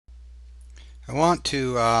I want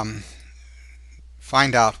to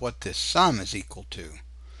find out what this sum is equal to.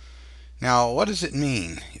 Now, what does it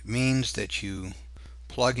mean? It means that you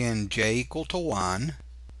plug in j equal to 1,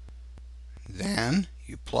 then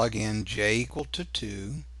you plug in j equal to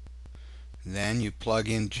 2, then you plug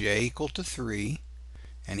in j equal to 3,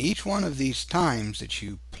 and each one of these times that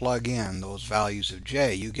you plug in those values of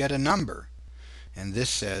j, you get a number. And this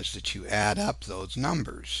says that you add up those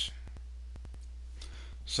numbers.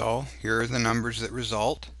 So here are the numbers that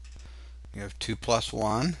result. You have 2 plus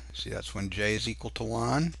 1. See, that's when j is equal to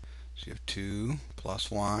 1. So you have 2 plus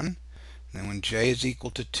 1. And then when j is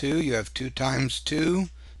equal to 2, you have 2 times 2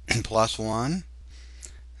 plus 1.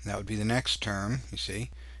 That would be the next term, you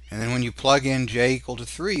see. And then when you plug in j equal to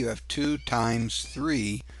 3, you have 2 times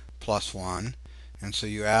 3 plus 1. And so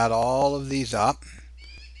you add all of these up,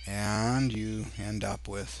 and you end up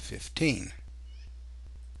with 15.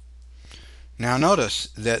 Now notice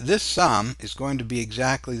that this sum is going to be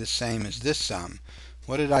exactly the same as this sum.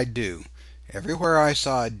 What did I do? Everywhere I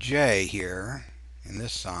saw a j here in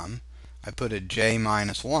this sum, I put a j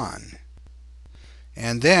minus 1.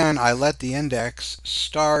 And then I let the index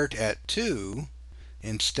start at 2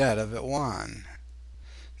 instead of at 1.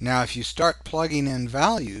 Now if you start plugging in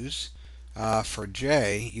values for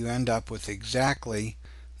j, you end up with exactly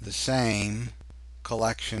the same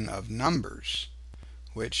collection of numbers,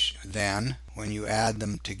 which then, when you add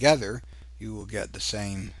them together, you will get the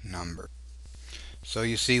same number. So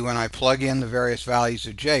you see, when I plug in the various values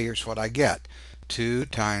of j, here's what I get. 2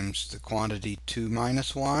 times the quantity 2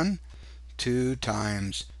 minus 1, 2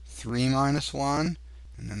 times 3 minus 1,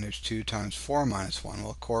 and then there's 2 times 4 minus 1.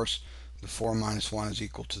 Well, of course, the 4 minus 1 is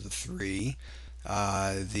equal to the 3.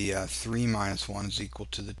 The 3 minus 1 is equal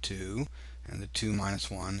to the 2. And the 2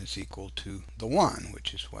 minus 1 is equal to the 1,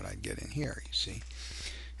 which is what I get in here, you see.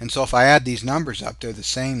 And so if I add these numbers up, they're the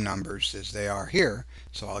same numbers as they are here,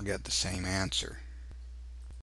 so I'll get the same answer.